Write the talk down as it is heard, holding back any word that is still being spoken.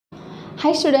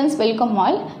Hi students, welcome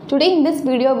all. Today in this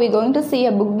video we are going to see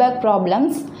a book bag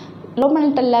problems, low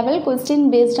mental level question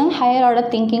based on higher order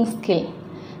thinking skill.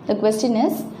 The question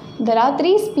is, there are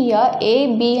three sphere A,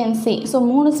 B and C. So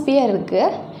 3 sphere இருக்கு.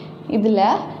 இதுல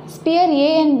sphere A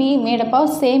and B made up of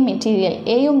same material.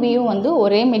 A யும் B யும் வந்து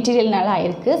ஒரே மெட்டீரியல்னால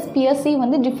ஆயிருக்கு. Sphere C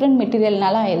வந்து different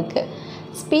மெட்டீரியல்னால ஆயிருக்கு.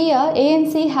 Sphere A and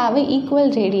C have equal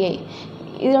radii.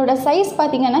 இதோட சைஸ்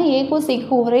பார்த்தீங்கன்னா ஏக்கும்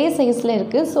சிக்கும் ஒரே சைஸில்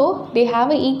இருக்குது. So they have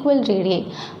a equal ரேடியை.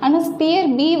 ஆனால் ஸ்பியர்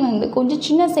பி வந்து கொஞ்சம்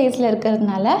சின்ன சைஸில்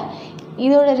இருக்கிறதுனால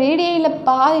இதோட ரேடியில்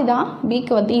பாதி தான்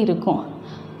பிக்கு வந்து இருக்கும்.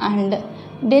 And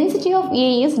density of A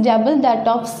is double that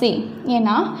of C.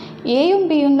 ஏன்னா ஏயும்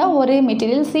பியும் தான் ஒரே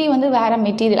மெட்டீரியல், சி வந்து வேறு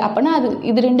மெட்டீரியல். அப்போனா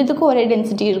இது ரெண்டுத்துக்கும் ஒரே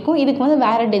டென்சிட்டி இருக்கும், இதுக்கு வந்து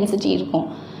வேறு டென்சிட்டி இருக்கும்.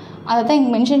 அதை தான்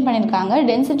இங்கே மென்ஷன் பண்ணியிருக்காங்க.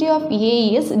 Density of A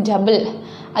is double,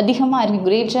 அதிகமாக இருக்குது,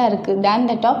 கிரேட்டராக இருக்குது தேன்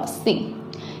தட் ஆஃப் சி.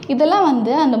 இதெல்லாம்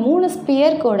வந்து அந்த 3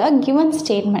 ஸ்பியர்க்கோட கிவன்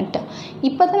ஸ்டேட்மெண்ட்.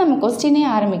 இப்போ தான் நம்ம கொஸ்டினே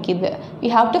ஆரம்பிக்குது. we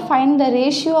have to find the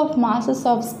ratio of masses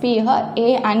of sphere A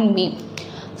and B.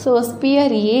 So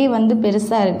sphere A வந்து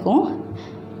பெருசாக இருக்கும்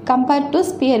கம்பேர்ட் டு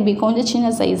ஸ்பியர் B கொஞ்சம்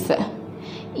சின்ன சைஸு.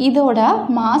 இதோட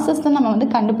மாசஸ் தான் நம்ம வந்து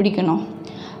கண்டுபிடிக்கணும்.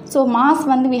 ஸோ மாஸ்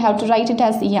வந்து we have to write it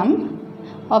as m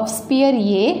of sphere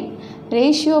A.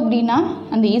 Ratio அப்படின்னா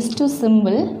அந்த is/to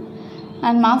symbol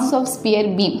and masses of sphere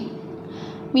B.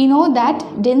 We know that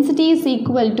density is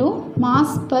equal to mass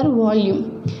per volume.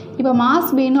 இப்போ mass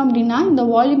வேணும் அப்படின்னா இந்த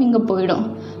volume இங்கே போயிடும்.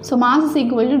 So mass is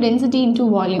equal to density into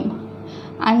volume.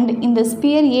 And இந்த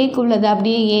sphere ஏக்குள்ளதை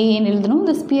அப்படியே ஏன்னு எழுதணும்,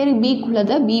 இந்த ஸ்பியர்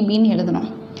பிக்குள்ளதை பிபின்னு எழுதணும்.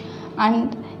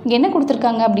 அண்ட் இங்கே என்ன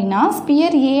கொடுத்துருக்காங்க அப்படின்னா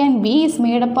sphere A and B is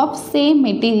made up of same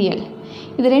material.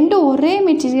 இது ரெண்டும் ஒரே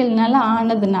மெட்டீரியல்னால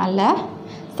ஆனதுனால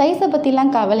சைஸை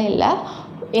பற்றிலாம் கவலை இல்லை.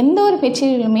 எந்த ஒரு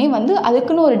மெட்டீரியலுமே வந்து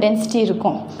அதுக்குன்னு ஒரு டென்சிட்டி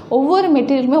இருக்கும். ஒவ்வொரு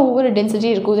மெட்டீரியலுமே ஒவ்வொரு டென்சிட்டி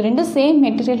இருக்கும். இது ரெண்டும் சேம்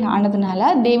மெட்டீரியல் ஆனதுனால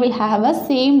they will have a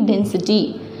same density.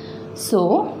 So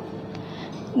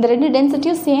இந்த ரெண்டு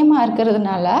டென்சிட்டியும் சேமாக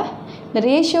இருக்கிறதுனால இந்த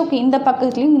ரேஷியோக்கு இந்த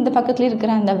பக்கத்துலேயும் இந்த பக்கத்துலேயும்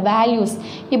இருக்கிற அந்த வேல்யூஸ்,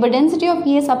 இப்போ டென்சிட்டி ஆஃப்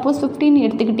ஏ சப்போஸ் 15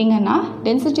 எடுத்துக்கிட்டிங்கன்னா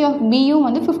டென்சிட்டி ஆஃப் பியும்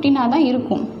வந்து 15ஆக தான்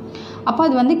இருக்கும். அப்போ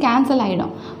அது வந்து கேன்சல்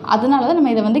ஆகிடும். அதனால தான்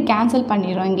நம்ம இதை வந்து கேன்சல்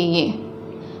பண்ணிடுறோம் இங்கேயே.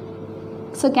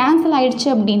 ஸோ கேன்சல் ஆகிடுச்சு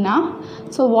அப்படின்னா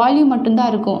ஸோ வால்யூம்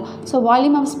மட்டும்தான் இருக்கும். So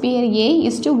volume of sphere A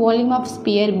is to volume of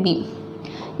sphere B.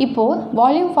 இப்போது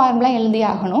வால்யூம் ஃபார்முலா எழுதி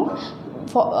ஆகணும்.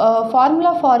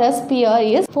 Formula for a sphere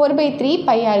is 4/3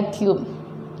 πr3.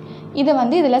 இதை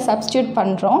வந்து இதில் சப்ஸ்டியூட்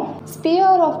பண்ணுறோம்.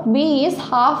 Sphere of B is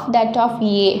half that of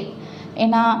ஏ.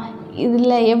 ஏன்னா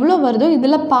இதில் எவ்வளோ வருதோ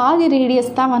இதில் பாதி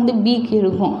ரேடியஸ் தான் வந்து பிக்கு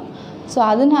இருக்கும். ஸோ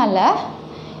அதனால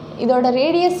இதோட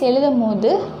ரேடியஸ் எழுதும்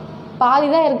போது பாதி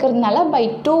தான் இருக்கிறதுனால by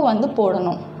 2 வந்து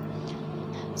போடணும்.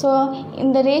 ஸோ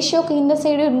இந்த ரேஷியோக்கு இந்த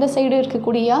சைடு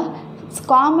இருக்கக்கூடிய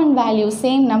காமன் வேல்யூ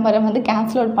சேம் நம்பரை வந்து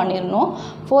கேன்சல் அவுட் பண்ணிடணும்.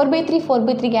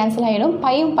 4/3 கேன்சல் ஆகிடும்,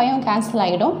 பையும் கேன்சல்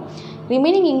ஆகிடும்.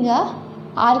 ரிமைனிங் இங்கே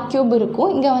r³ இருக்கும்,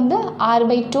 இங்கே வந்து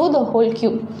r/2 the whole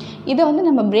cube. இதை வந்து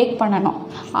நம்ம பிரேக் பண்ணணும்.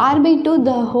 r/2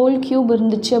 the whole cube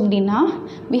இருந்துச்சு அப்படின்னா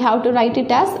we have to write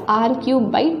it as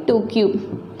r³/2³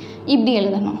 இப்படி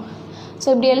எழுதணும். ஸோ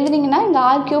இப்படி எழுதுனீங்கன்னா இந்த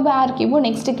r³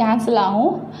 நெக்ஸ்ட்டு கேன்சல்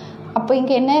ஆகும். அப்போ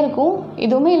இங்கே என்ன இருக்கும்,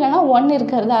 எதுவுமே இல்லைனா 1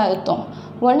 இருக்கிறதா அர்த்தம்.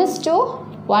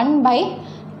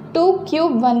 1:1/2³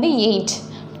 வந்து 8.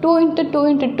 2 × 2 ×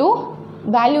 2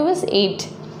 வேல்யூ இஸ் 8.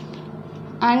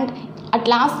 அண்ட் அட்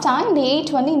லாஸ்ட்டாக இந்த 8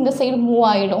 வந்து இந்த சைடு மூவ்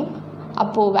ஆகிடும்.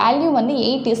 அப்போது வேல்யூ வந்து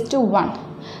 8:1.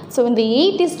 ஸோ இந்த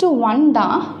 8:1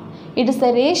 தான் it is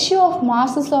the ratio of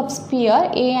masses of sphere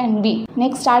A and B.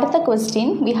 Next அடுத்த question,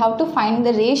 we have to find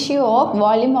the ratio of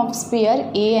volume of sphere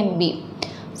A and B.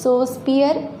 So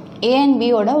sphere A and B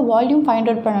ஓட volume find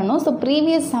out பண்ணணும். So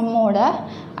previous சம்மோட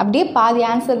அப்படியே பாதி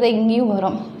answer தான் இங்கேயும்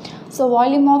வரும். So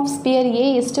volume of sphere A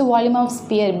is to volume of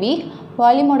sphere B.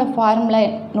 வால்யூமோட formula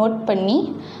note பண்ணி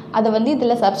அதை வந்து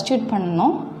இதில் சப்ஸ்டியூட்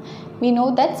பண்ணணும். we know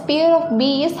that sphere of B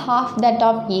is half that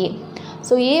of A.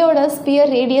 So ஏயோட sphere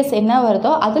radius என்ன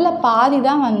வருதோ அதில் பாதி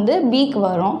தான் வந்து பிக்கு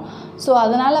வரும். ஸோ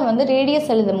அதனால் வந்து ரேடியஸ்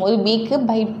எழுதும் போது பிக்கு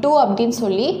by 2 அப்படின்னு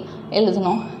சொல்லி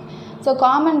எழுதணும். ஸோ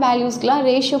காமன் வேல்யூஸ்க்கெலாம்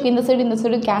ரேஷியோக்கு இந்த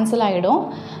சைடு கேன்சல் ஆகிடும்.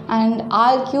 And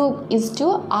r³ is to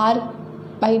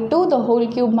r/2 the whole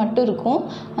cube மட்டும் இருக்கும்.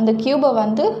 அந்த க்யூபை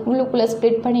வந்து உள்ளுக்குள்ளே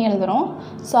ஸ்ப்ளிட் பண்ணி எழுதுகிறோம்.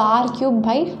 So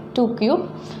r³/2³.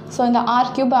 ஸோ இந்த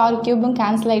r³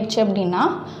 கேன்சல் ஆகிடுச்சு அப்படின்னா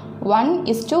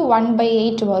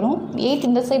 1:1/8 வரும். 8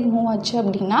 இந்த சைடு மூவ் ஆச்சு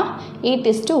அப்படின்னா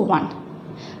 8:1.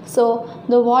 So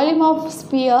the volume of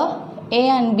sphere A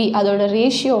and B அதோட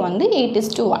ரேஷியோ வந்து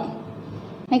 8:1.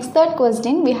 Next third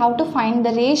question, we have to find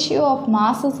the ratio of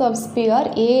masses of sphere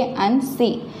A and C.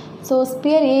 So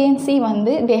sphere A and C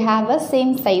வந்து they have a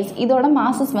same size. இதோட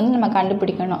masses வந்து நம்ம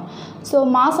கண்டுபிடிக்கணும். So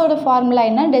மாஸோட formula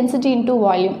என்ன? Density into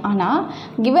volume. ஆனால்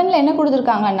கிவனில் என்ன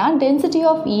கொடுத்துருக்காங்கன்னா density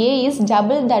of A is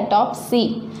double that of C.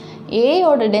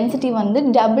 ஏயோட density வந்து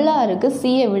டபுளாக இருக்குது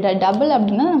சியை விட. டபுள்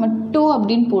அப்படின்னா நம்ம 2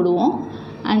 அப்படின்னு போடுவோம்.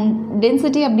 அண்ட்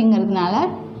டென்சிட்டி அப்படிங்கிறதுனால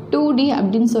 2D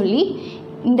அப்படின்னு சொல்லி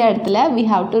இந்த இடத்துல we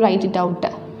have to write it out.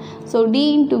 So D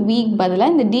into Vக்கு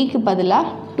பதிலாக இந்த Dக்கு பதிலாக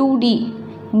 2D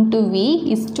into V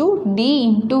is to D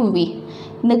into V.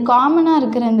 இந்த காமனாக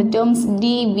இருக்கிற இந்த டேர்ம்ஸ் D,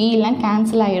 Vலாம்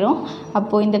கேன்சல் ஆகிரும்.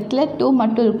 அப்போது இந்த இடத்துல 2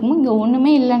 மட்டும் இருக்கும். இங்கே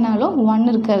ஒன்றுமே இல்லைனாலும் 1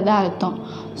 இருக்கிறதா அர்த்தம்.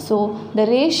 So the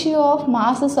ratio of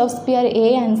masses of sphere A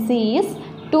and C is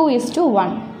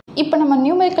 2:1. இப்போ நம்ம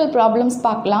numerical problems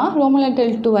பார்க்கலாம். Roman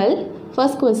numeral 12.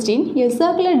 First question, a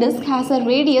circular disc has a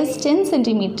radius 10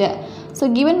 cm. So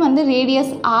given வந்து radius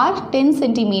r 10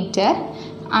 cm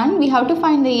and we have to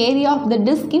find the area of the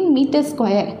disc in meter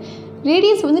square.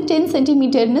 Radius வந்து 10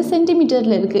 சென்டிமீட்டர்னு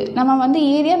சென்டிமீட்டரில் இருக்குது. நம்ம வந்து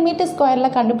area metre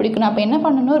ஸ்கொயரில் கண்டுபிடிக்கணும். அப்போ என்ன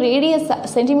பண்ணணும்? Radius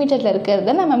சென்டிமீட்டரில்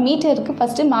இருக்கிறத நம்ம மீட்டருக்கு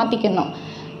ஃபஸ்ட்டு மாற்றிக்கணும்.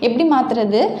 எப்படி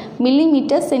மாற்றுறது?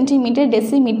 Millimetre, centimetre,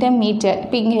 decimetre, metre.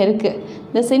 இப்போ இங்கே இருக்குது.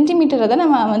 இந்த சென்டிமீட்டரை தான்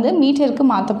நம்ம வந்து மீட்டருக்கு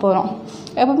மாற்ற போகிறோம்.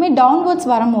 எப்போவுமே டவுன்வர்ட்ஸ்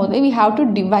வரும்போது we have to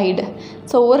divide.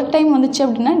 So ஒரு டைம் வந்துச்சு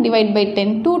அப்படின்னா divide by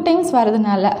 10. 2 டைம்ஸ்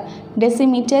வரதுனால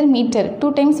டெசிமீட்டர், மீட்டர்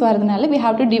 2 டைம்ஸ் வரதுனால we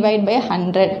have to divide by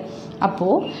 100.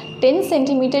 அப்போது 10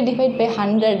 சென்டிமீட்டர் டிவைட் பை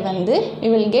 100 வந்து we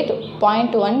will get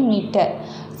 0.1 metre.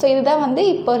 So இதுதான் வந்து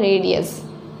இப்போ ரேடியஸ்.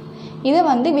 இதை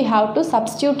வந்து we have to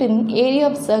substitute in area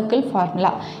of circle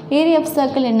formula. area of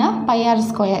circle என்ன? pi r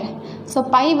square. So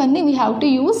pi வந்து we have to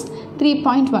use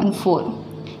 3.14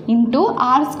 into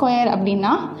r square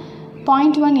அப்படின்னா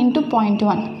 0.1 into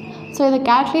 0.1. So இதை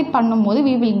calculate பண்ணும்போது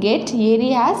we will get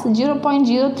area as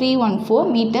 0.0314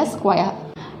 meter square.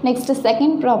 Next,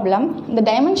 second problem. The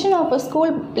dimension of a school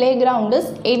playground is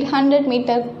 800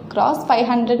 meter cross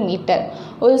 500 meter.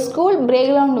 ஒரு school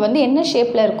playground வந்து என்ன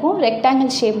ஷேப்பில் இருக்கும்?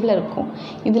 Rectangle ஷேப்பில் இருக்கும்.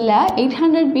 இதில்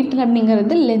 800 மீட்டர்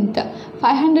அப்படிங்கிறது லென்த்து,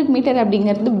 500 மீட்டர்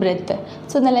அப்படிங்கிறது பிரெத்து.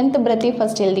 ஸோ இந்த லென்த்து பிரெத்தையும்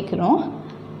ஃபஸ்ட் எழுதிக்கிறோம்.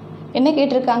 என்ன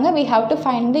கேட்டிருக்காங்க? we have to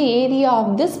find the area of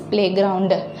this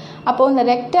playground. அப்போது இந்த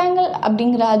ரெக்டாங்கிள்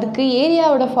அப்படிங்கிற அதுக்கு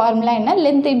ஏரியாவோட ஃபார்முலா என்ன?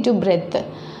 Length into breadth.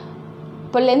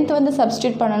 இப்போ லென்த் வந்து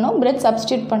சப்ஸ்டியூட் பண்ணணும், பிரெத்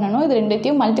சப்ஸ்டியூட் பண்ணணும். இது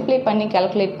ரெண்டுத்தையும் மல்டிப்ளை பண்ணி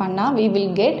கால்குலேட் பண்ணால் we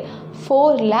will get 4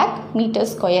 lakh meter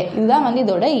square. இதுதான் வந்து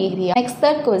இதோட area. Next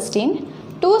third question.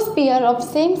 2 spheres of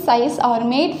same size are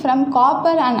made from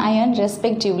copper and iron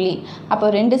respectively. அப்போ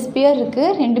 2 ஸ்பியர்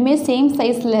இருக்குது, ரெண்டுமே சேம்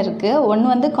சைஸில் இருக்குது.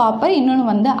 ஒன்று வந்து காப்பர், இன்னொன்று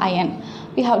வந்து iron.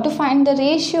 we have to find the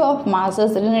ratio of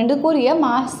masses. ரெண்டுக்குரிய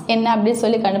mass என்ன அப்படின்னு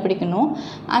சொல்லி கண்டுபிடிக்கணும்.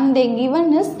 and the given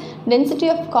is density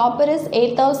of copper is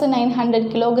 8900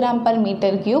 kg per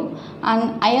meter cube and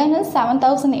iron is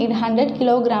 7800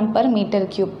 kg per meter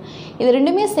cube. இது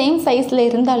ரெண்டுமே சேம் சைஸில்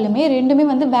இருந்தாலுமே ரெண்டுமே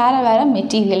வந்து வேறு வேறு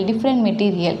material, different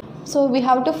material. So we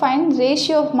have to find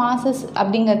ratio of masses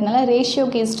அப்படிங்கிறதுனால ratio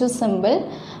is to symbol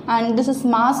and this is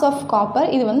mass of copper,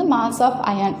 இது வந்து mass of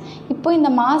iron. இப்போ இந்த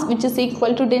mass which is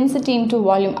equal to density into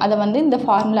volume அதை வந்து இந்த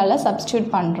ஃபார்முலாவில் substitute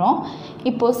பண்ணுறோம்.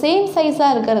 இப்போது சேம்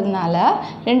சைஸாக இருக்கிறதுனால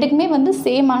ரெண்டுக்குமே வந்து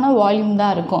சேமான வால்யூம்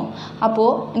தான் இருக்கும்.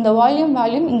 அப்போது இந்த வால்யூம்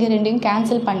இங்கே ரெண்டையும்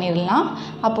கேன்சல் பண்ணிடலாம்.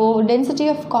 அப்போது density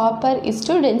of copper is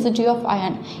to density of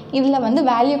iron. இதில் வந்து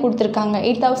வேல்யூ கொடுத்துருக்காங்க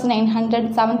 8900,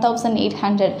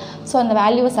 7800. ஸோ அந்த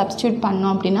வேல்யூவை சப்ஸ்டியூட்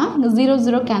பண்ணோம் அப்படின்னா இங்கே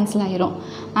 0 கேன்சல் ஆகிரும்.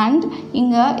 அண்ட்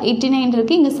இங்கே 89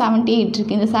 இருக்குது, இங்கே 78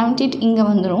 இருக்குது. இந்த 78 இங்கே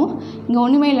வந்துடும். இங்கே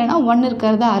ஒன்றுமே இல்லைன்னா 1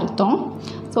 இருக்கிறதா அர்த்தம்.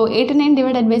 ஸோ 89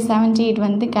 divided by 78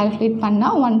 வந்து calculate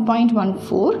பண்ணால்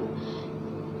 1.14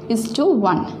 is to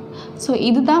 1. ஸோ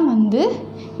இதுதான் வந்து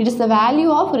it is the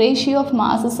value of ratio of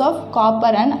masses of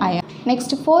copper and iron.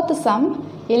 Next, fourth sum.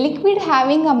 A liquid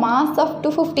having a mass of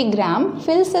 250 gram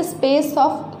fills a space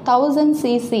of 1000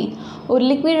 cc. ஒரு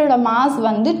லிக்விடோட mass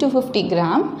வந்து 250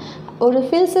 gram. ஒரு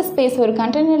fils space ஒரு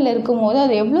கண்டெய்னரில் இருக்கும்போது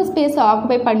அது எவ்வளோ space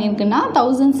occupy பண்ணியிருக்குன்னா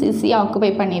 1000 cc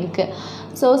occupy பண்ணியிருக்கு.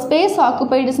 So space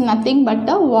occupied is nothing but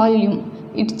a volume.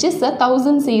 It's just a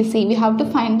 1000 cc. We have to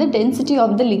find the density of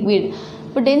the liquid.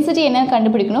 இப்போ டென்சிட்டி என்ன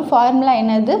கண்டுபிடிக்கணும்? ஃபார்முலா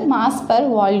என்னது? Mass per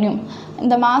volume.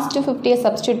 இந்த மாஸ் 250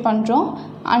 சப்ஸ்டியூட் பண்ணுறோம்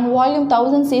and volume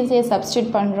 1000 cc substitute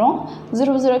பண்ணுறோம்.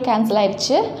 0 cancel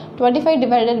ஆயிடுச்சு. 25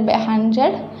 divided by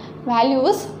 100 value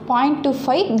is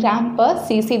 0.25 gram per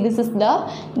cc. This is the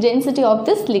density of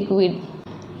this liquid.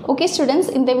 Okay students,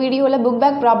 இந்த வீடியோவில் புக்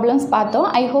பேக் ப்ராப்ளம்ஸ் பார்த்தோம்.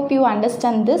 I hope you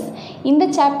understand this. இந்த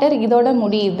chapter இதோட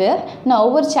முடியுது. நான்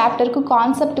ஒவ்வொரு சாப்டருக்கும்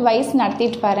கான்செப்ட் வைஸ்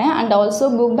நடத்திட்டு வரேன் and also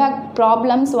book back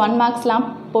problems 1 மார்க்ஸ்லாம்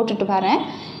போட்டுட்டு வரேன்.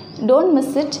 Don't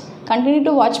miss it. Continue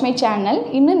to watch my channel.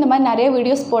 இன்னும் இந்த மாதிரி நிறைய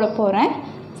வீடியோஸ் போட போகிறேன்.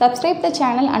 Subscribe the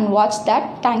channel and watch that.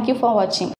 Thank you for வாட்சிங்.